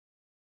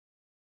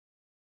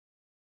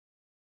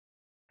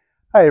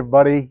Hey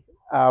everybody,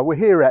 we're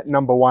here at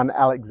number 1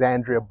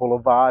 Alexandria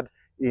Boulevard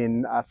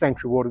in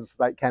Sanctuary Waters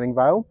Estate, Canning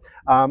Vale.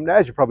 Now,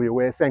 as you're probably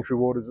aware,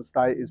 Sanctuary Waters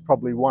Estate is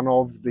probably one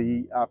of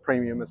the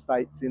premium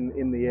estates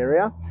in the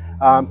area.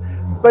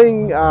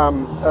 Being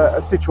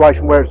a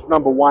situation where it's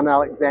number 1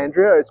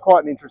 Alexandria, it's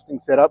quite an interesting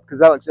setup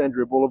because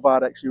Alexandria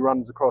Boulevard actually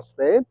runs across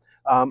there.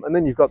 And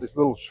then you've got this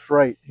little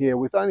street here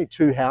with only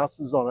 2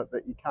 houses on it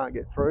that you can't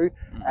get through,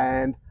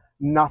 and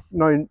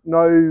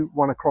no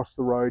one across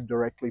the road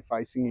directly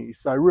facing you,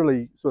 so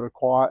really sort of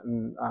quiet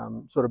and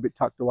sort of a bit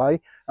tucked away.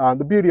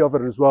 The beauty of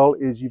it as well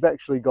is you've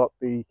actually got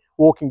the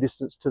walking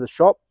distance to the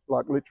shop,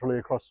 like literally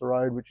across the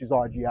road, which is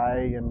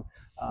IGA and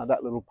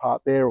that little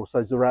part there.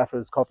 Also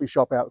Zarafa's coffee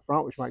shop out the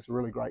front, which makes a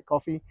really great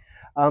coffee.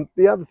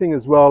 The other thing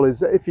as well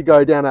is that if you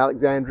go down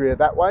Alexandria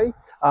that way,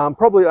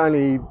 probably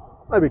only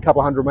maybe a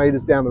couple hundred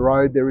metres down the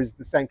road, there is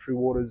the Sanctuary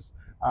Waters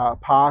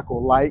park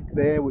or lake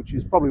there, which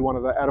is probably one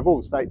of the, out of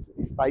all the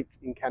estates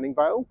in Canning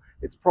Vale,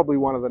 it's probably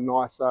one of the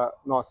nicer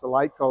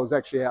lakes. I was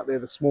actually out there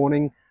this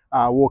morning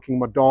walking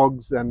my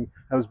dogs, and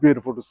it was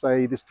beautiful to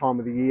see this time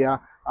of the year,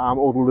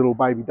 all the little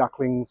baby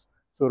ducklings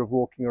sort of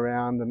walking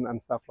around and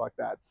stuff like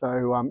that.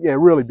 So yeah,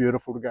 really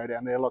beautiful to go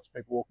down there. Lots of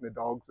people walking their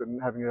dogs and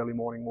having early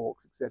morning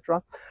walks,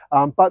 etc.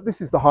 But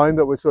this is the home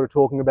that we're sort of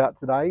talking about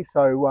today.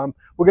 So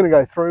we're going to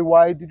go through.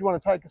 Wade, did you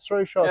want to take us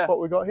through, show us what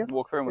we got here?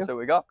 Walk through and we'll see what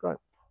we got. Great.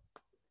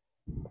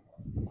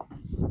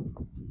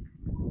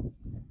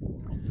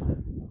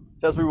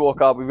 So as we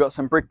walk up, we've got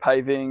some brick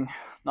paving,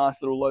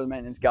 nice little low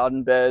maintenance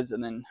garden beds,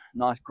 and then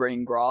nice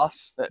green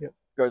grass that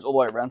goes all the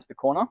way around to the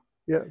corner.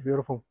 Yeah,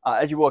 beautiful.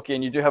 As you walk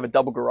in, you do have a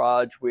double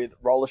garage with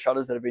roller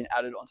shutters that have been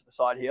added onto the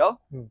side here.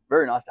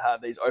 Very nice to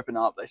have. These open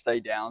up, they stay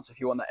down. So if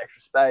you want that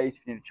extra space,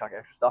 if you need to chuck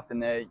extra stuff in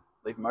there,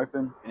 leave them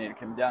open. If you need to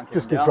keep them down, keep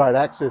them down. Just gives great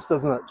access,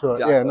 doesn't it, to it?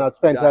 Yeah, no, it's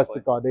a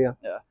fantastic idea.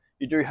 Yeah,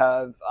 you do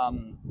have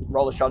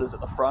roller shutters at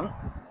the front,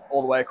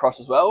 all the way across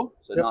as well.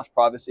 So nice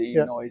privacy,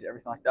 noise,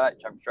 everything like that. You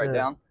chuck them straight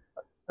down.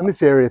 And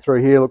this area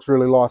through here looks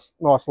really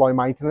nice low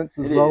maintenance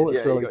as well.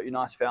 It's really, you got your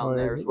nice fountain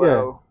there as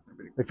well.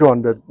 Yeah. If you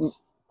wanted to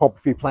pop a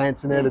few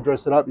plants in there to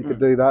dress it up, you could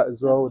do that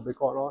as well. Would be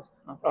quite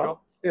nice. For sure.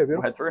 Yeah, beautiful.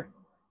 We'll head through.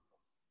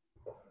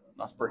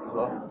 Nice brick as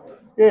well.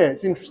 Yeah,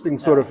 it's interesting.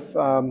 Sort of,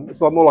 it's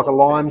like more like a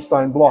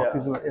limestone block,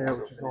 isn't it? Yeah,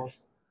 which is nice.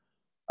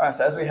 All right.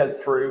 So as we head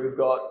through, we've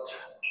got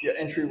your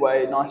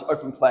entryway, nice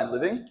open plan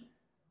living.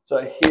 So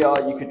here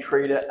you could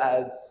treat it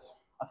as,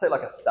 I'd say,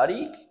 like a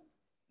study,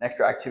 an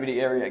extra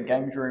activity area, a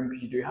games room,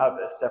 because you do have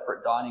a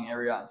separate dining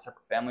area and a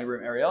separate family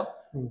room area.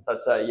 So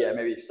I'd say, yeah,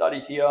 maybe a study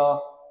here,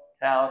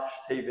 couch,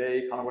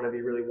 TV, kind of whatever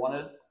you really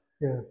wanted.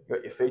 Yeah. You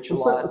got your feature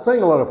lights.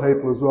 Seeing a lot of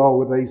people as well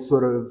with these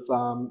sort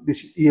of,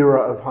 this era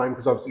of home,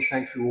 because obviously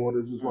Sanctuary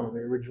Waters was one of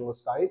the original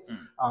estates.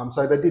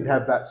 So they did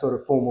have that sort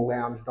of formal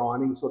lounge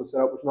dining sort of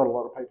setup, which not a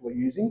lot of people are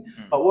using.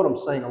 But what I'm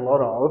seeing a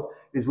lot of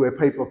is where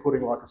people are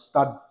putting like a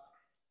stud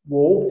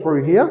wall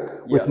through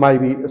here with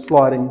maybe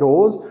sliding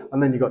doors,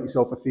 and then you got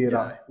yourself a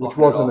theatre, which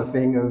wasn't a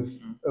thing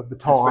of the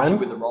time. Especially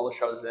with the roller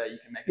shutters there, you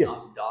can make it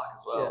nice and dark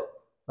as well.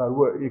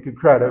 So you could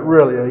create a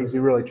really easy,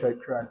 really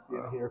cheap creative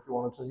theatre here if you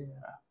wanted to.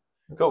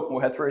 Cool.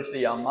 We'll head through to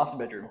the master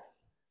bedroom.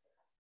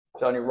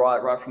 So on your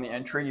right from the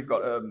entry, you've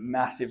got a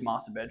massive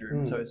master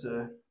bedroom. So it's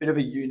a bit of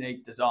a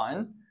unique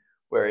design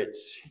where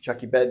it's, you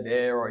chuck your bed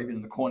there or even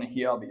in the corner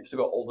here, but you've still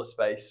got all the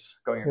space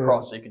going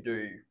across, so you could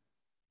do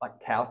like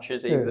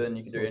couches even,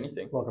 you can do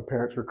anything. Like a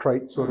parents'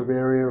 retreat sort of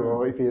area,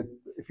 or if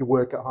you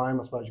work at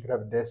home, I suppose you could have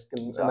a desk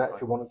and that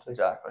if you wanted to.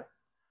 Exactly.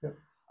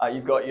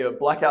 You've got your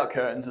blackout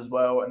curtains as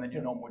well, and then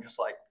your normal just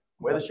like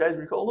weather shades,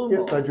 we call them?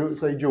 Yeah, so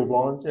dual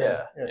blinds.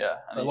 Yeah. And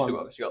then you still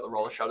obviously got the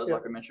roller shutters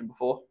like we mentioned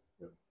before.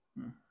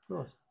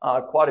 Nice.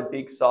 Quite a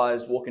big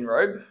sized walk-in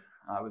robe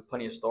with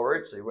plenty of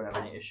storage, so you won't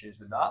have any issues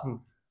with that.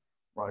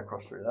 Right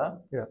across through there.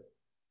 Yeah.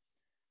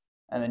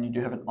 And then you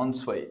do have an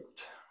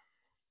ensuite.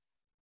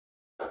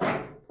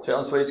 So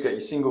ensuite's got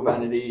your single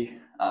vanity,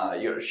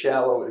 you got a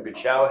shower with a good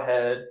shower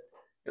head,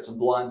 you got some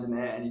blinds in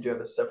there, and you do have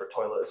a separate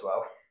toilet as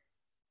well.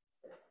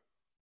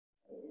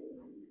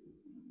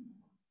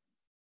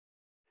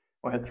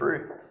 We'll head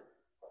through.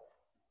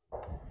 So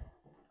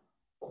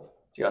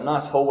you got a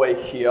nice hallway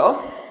here.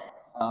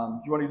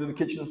 Do you want to do the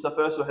kitchen and stuff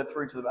first, or head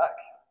through to the back?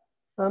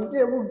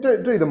 Yeah, we'll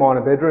do the minor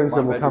bedrooms,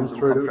 and we'll come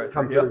through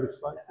this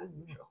space.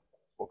 Sure.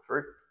 Walk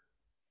through.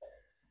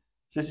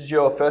 So this is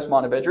your first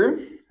minor bedroom.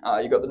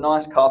 You've got the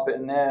nice carpet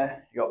in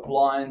there. You've got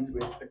blinds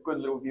with a good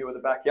little view of the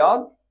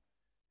backyard.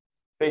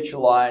 Feature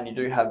light, and you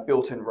do have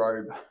built-in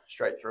robe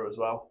straight through as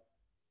well.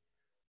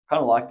 Kind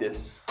of like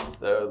this,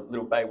 the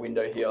little bay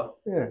window here.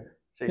 Yeah.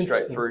 See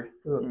straight through.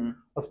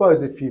 I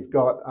suppose if you've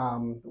got,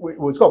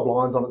 well, it's got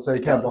blinds on it, so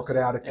you can block it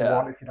out if you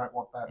want, if you don't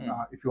want that,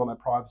 if you want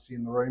that privacy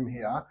in the room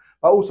here.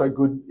 But also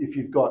good if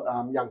you've got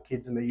young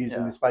kids and they're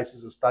using this space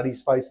as a study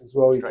space as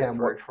well. You can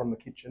watch from the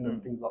kitchen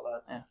and things like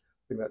that. Yeah.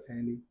 I think that's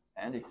handy.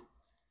 Handy.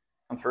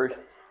 Come through.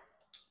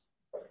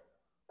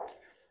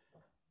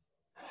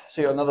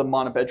 So you got another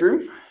minor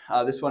bedroom.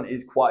 This one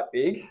is quite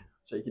big,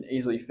 so you can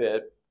easily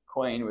fit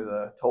queen with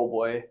a tall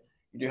boy.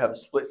 You do have a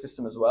split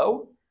system as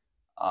well,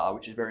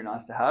 which is very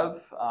nice to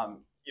have.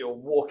 your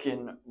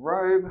walk-in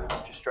robe,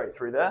 which is straight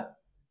through there.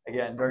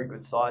 Again, very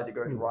good size. It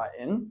goes right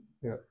in.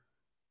 Yeah.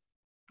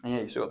 And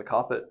yeah, you still got the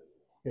carpet.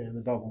 Yeah, and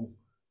the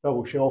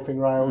double shelving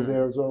rails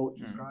there as well,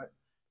 which is great.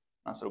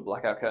 Nice little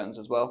blackout curtains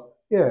as well.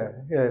 Yeah,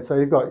 yeah. So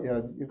you've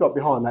got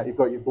behind that, you've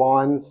got your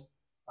blinds,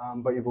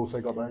 but you've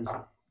also got those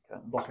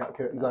blackout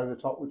curtains over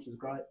the top, which is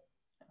great.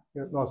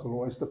 Yeah, nice little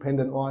oyster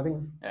pendant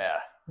lighting. Yeah.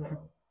 And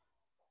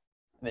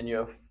then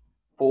your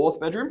fourth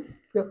bedroom.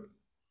 Yep.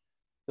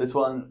 This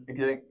one,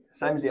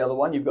 same as the other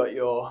one, you've got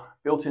your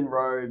built-in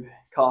robe,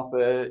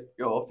 carpet,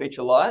 your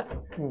feature light.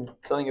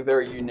 Something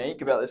very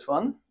unique about this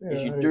one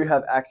is you do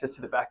have access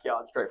to the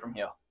backyard straight from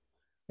here.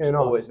 Yeah, it's nice.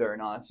 Always very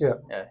nice. Yeah.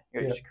 Yeah. You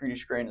got your security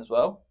screen as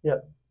well. Yeah.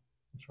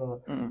 That's right.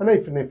 And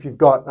even if you've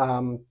got,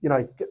 you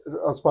know,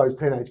 I suppose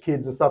teenage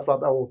kids and stuff like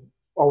that, or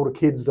older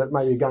kids that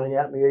maybe are going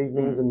out in the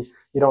evenings and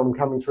you don't want them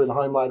coming through the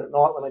home late at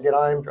night when they get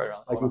home,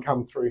 they can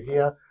come through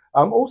here.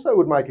 Also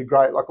would make it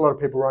great, like a lot of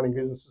people running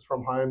businesses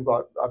from home,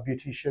 like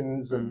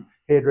beauticians and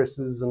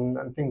hairdressers and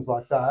things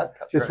like that.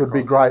 This would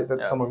be great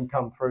that someone can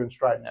come through and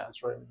straight into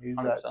this room and use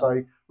 100%. That.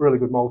 So really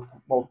good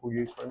multiple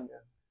use room. Yeah.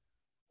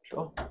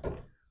 Sure.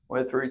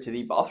 We're through to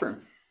the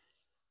bathroom.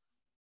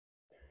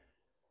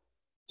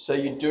 So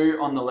you do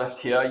on the left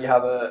here, you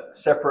have a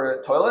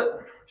separate toilet,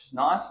 which is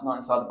nice, not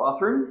inside the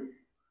bathroom.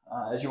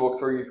 As you walk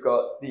through, you've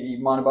got the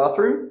minor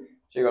bathroom.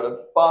 So you've got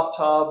a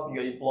bathtub, you've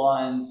got your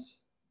blinds,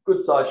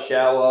 good sized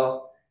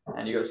shower,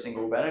 and you've got a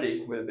single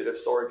vanity with a bit of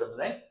storage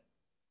underneath.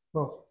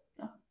 Oh.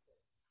 Yeah.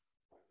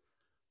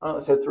 All right,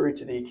 let's head through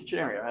to the kitchen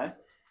area, eh?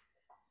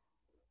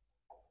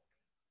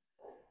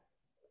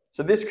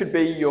 So this could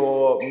be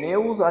your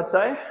meals, I'd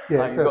say.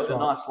 Yeah, you've got the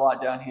nice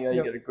light down here,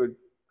 you've got a good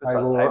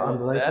size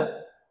table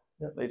there.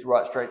 Leads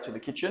right straight to the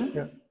kitchen.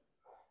 Yep.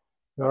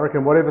 I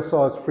reckon whatever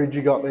size fridge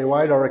you got there,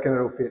 Wade, I reckon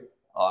it'll fit.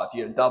 Oh, if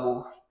you had a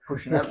double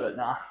pushing it, but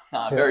nah,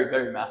 very,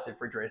 very massive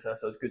fridge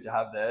recess, so it's good to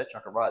have there.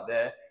 Chuck it right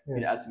there. You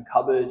can add some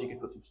cupboards, you can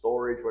put some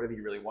storage, whatever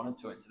you really wanted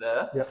to into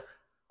there. Yep.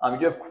 You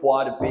do have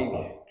quite a big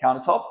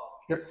countertop.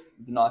 Yep.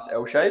 With a nice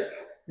L shape.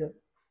 Yep.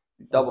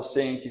 Double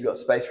sink, you've got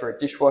space for a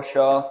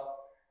dishwasher.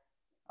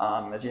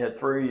 As you head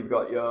through, you've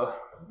got your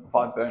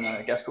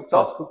 5-burner gas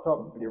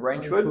cooktop with your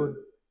range hood.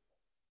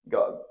 You've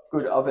got a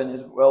good oven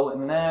as well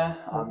in there.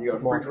 You've got a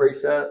fridge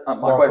reset,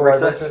 microwave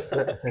recess.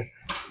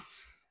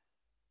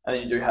 And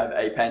then you do have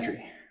a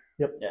pantry.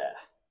 Yep. Yeah.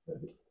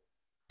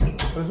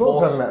 But as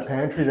well as having that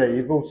pantry there,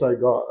 you've also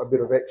got a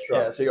bit of extra.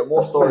 Yeah, so you've got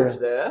more storage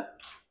there.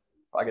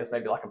 I guess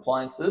maybe like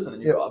appliances, and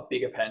then you've got a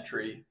bigger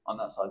pantry on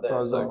that side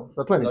there. So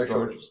plenty no of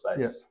storage. shortage of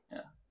space.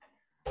 Yeah.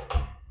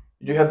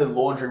 You do have the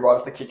laundry right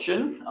off the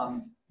kitchen.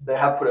 They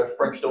have put a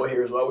French door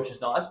here as well, which is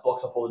nice.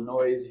 Blocks off all the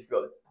noise. If you've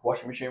got the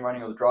washing machine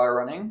running or the dryer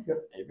running. Yep.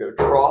 You've got a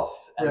trough,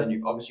 and then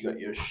you've obviously got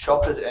your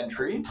shopper's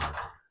entry.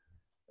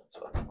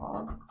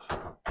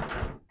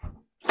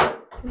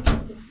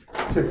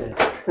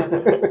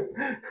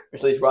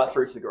 Which leads right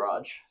through to the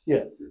garage.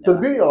 Yeah. So the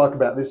beauty I like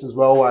about this as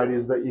well, Wade,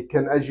 is that you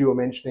can, as you were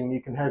mentioning,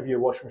 you can have your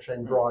washing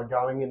machine dryer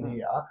going in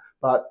here,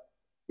 but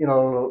you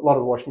know, a lot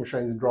of the washing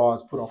machines and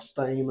dryers put off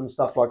steam and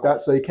stuff like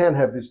that. So you can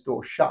have this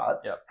door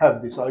shut,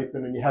 have this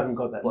open, and you haven't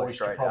got that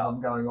moisture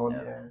problem going on.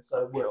 Yeah.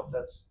 So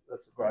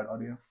that's a great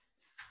idea.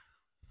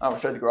 We'll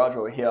show the garage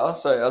over here.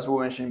 So as we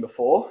were mentioning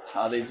before,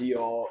 these are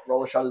your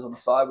roller shutters on the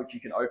side, which you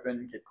can open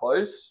and keep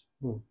closed.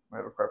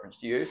 Whatever preference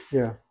to you.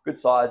 Yeah. Good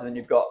size, and then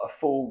you've got a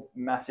full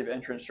massive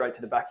entrance straight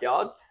to the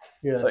backyard.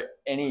 Yeah. So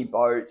any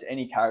boat,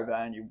 any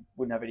caravan, you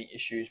wouldn't have any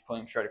issues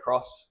pulling them straight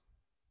across.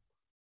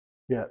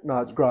 Yeah, no,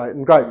 it's great,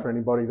 and great for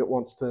anybody that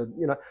wants to,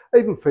 you know,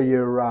 even for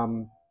your,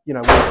 you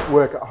know,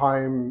 work at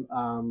home,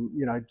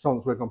 you know,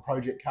 someone's working on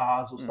project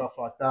cars or stuff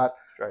like that.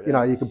 Straight you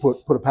know, you can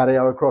put a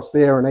patio across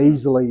there and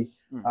easily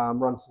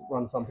run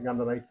something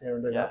underneath there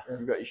and do that. Yeah,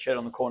 you've got your shed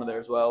on the corner there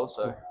as well,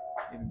 so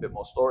even a bit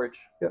more storage.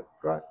 Yeah,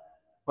 great.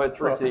 Went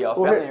through to the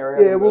family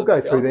area. Yeah, we'll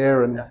go through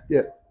there and have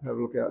a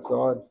look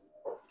outside.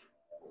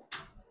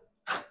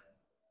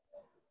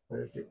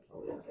 Perfect.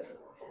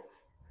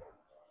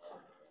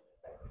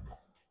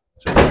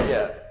 So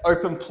yeah,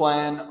 open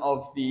plan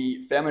of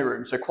the family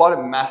room. So quite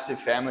a massive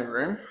family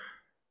room.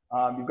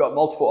 You've got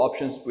multiple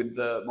options with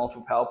the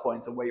multiple power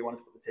points of where you want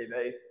to put the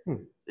TV.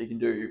 So you can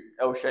do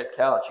L-shaped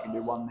couch, you can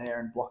do one there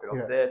and block it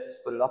off there to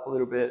split it up a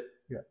little bit.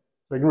 Yeah.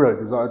 So you can really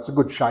design, it's a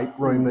good shape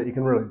room that you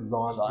can really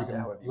design. You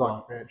can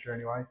design furniture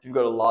anyway. You've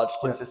got a large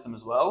split system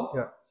as well.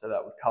 Yeah. So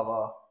that would cover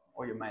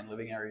all your main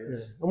living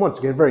areas. Yeah. And once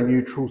again, very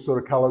neutral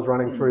sort of colours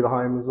running through the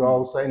home as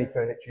well. So any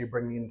furniture you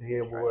bring into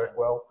here will work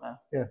well.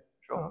 Yeah.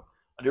 Sure.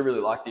 I do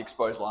really like the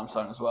exposed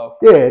limestone as well.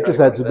 Yeah, it just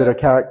adds a bit of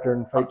character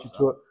and feature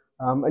to it.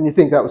 And you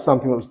think that was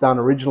something that was done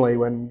originally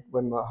when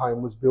the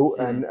home was built,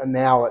 and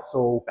now it's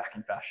all back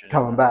in fashion,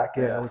 coming back,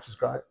 which is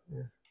great.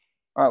 Yeah.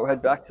 All right, we'll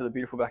head back to the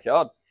beautiful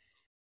backyard.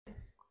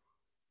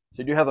 So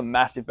you do have a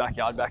massive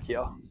backyard back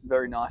here,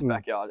 very nice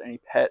backyard. Any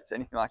pets,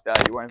 anything like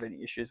that, you won't have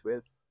any issues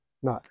with.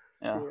 No,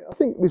 Yeah. I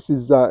think this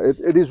is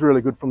it is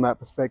really good from that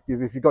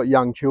perspective. If you've got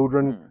young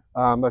children,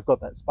 they've got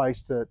that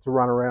space to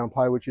run around and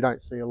play, which you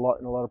don't see a lot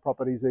in a lot of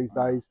properties these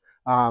days.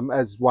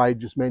 As Wade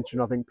just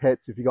mentioned, I think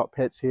pets. If you've got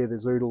pets here,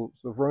 there's oodles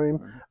of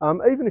room.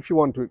 Even if you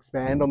want to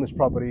expand on this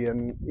property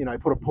and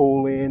put a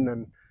pool in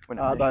and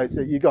those,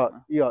 you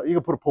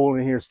can put a pool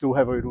in here and still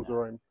have oodles of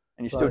room.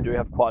 And you still do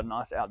have quite a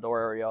nice outdoor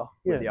area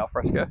with the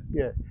alfresco.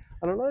 Yeah,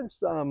 and I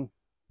noticed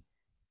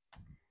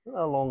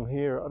along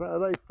here, are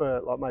they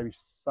for like maybe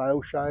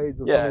sail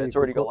shades or something? Yeah, it's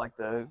already got like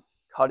the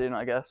cut in,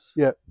 I guess.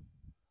 Yeah,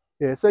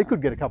 so you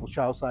could get a couple of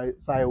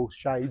sail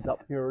shades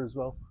up here as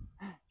well.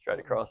 Straight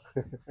across.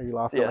 Are you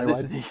laughing? So yeah, this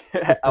is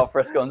the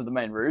alfresco under the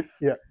main roof.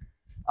 Yeah.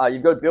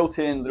 You've got a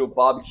built-in little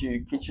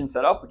barbecue kitchen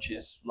setup, which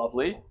is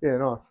lovely. Yeah,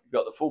 nice. You've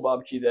got the full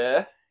barbecue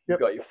there. You've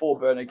got your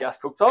 4-burner gas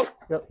cooktop.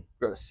 Yep. You've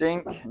got a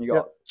sink, and you've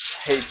got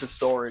heaps of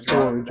storage.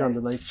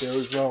 Underneath there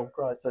as well.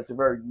 Great. So it's a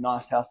very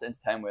nice house to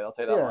entertain with, I'll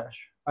tell you that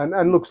much.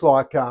 And looks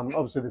like,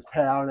 obviously there's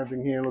power and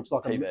everything here. Looks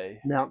like TV. a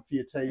mount for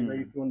your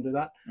TV if you want to do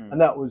that. And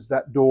that was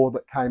that door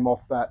that came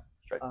off that.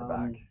 Straight to the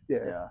back.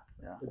 Yeah.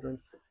 You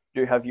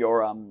do have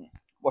your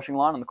washing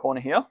line on the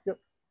corner here. Yep.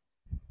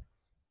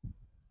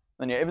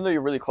 And yeah, even though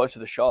you're really close to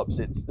the shops,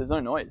 there's no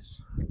noise.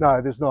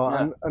 No, there's not.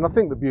 Yeah. And I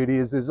think the beauty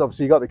is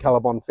obviously you've got the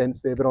Colorbond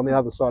fence there, but on the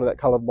other side of that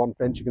Colorbond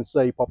fence, you can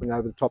see popping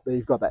over the top there,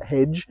 you've got that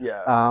hedge,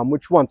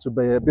 which once would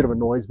be a bit of a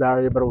noise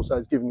barrier, but also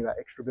is giving you that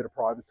extra bit of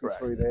privacy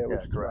through there,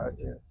 which is great.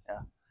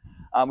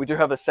 Yeah. We do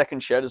have a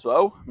second shed as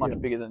well,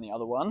 much bigger than the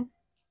other one.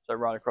 So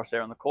right across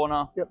there on the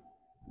corner. Yep.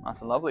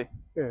 Nice and lovely.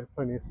 Yeah,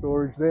 plenty of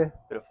storage there.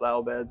 Bit of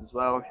flower beds as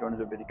well if you want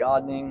to do a bit of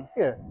gardening.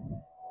 Yeah.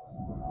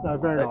 No,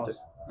 very nice. It's,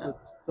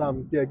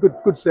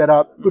 good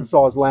setup, good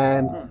sized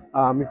land.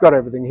 You've got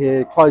everything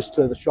here, close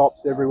to the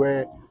shops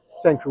everywhere.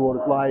 Sanctuary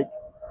Waters Lake.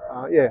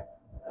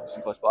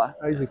 Close by.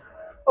 Easy.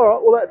 All right,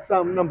 well that's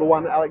number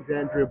 1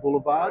 Alexandria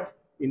Boulevard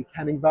in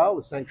Canning Vale,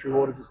 the Sanctuary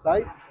Waters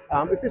Estate.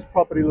 If this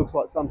property looks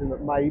like something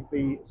that may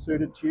be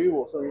suited to you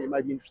or something you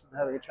may be interested in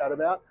having a chat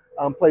about,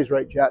 please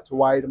reach out to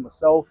Wade and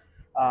myself,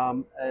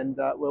 and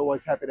we're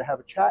always happy to have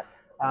a chat.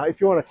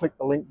 If you want to click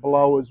the link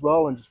below as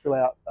well and just fill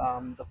out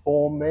the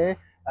form there,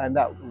 and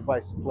that will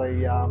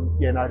basically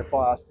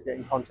notify us to get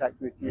in contact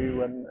with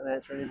you and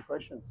answer any of the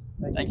questions.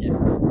 Thank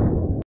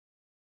you.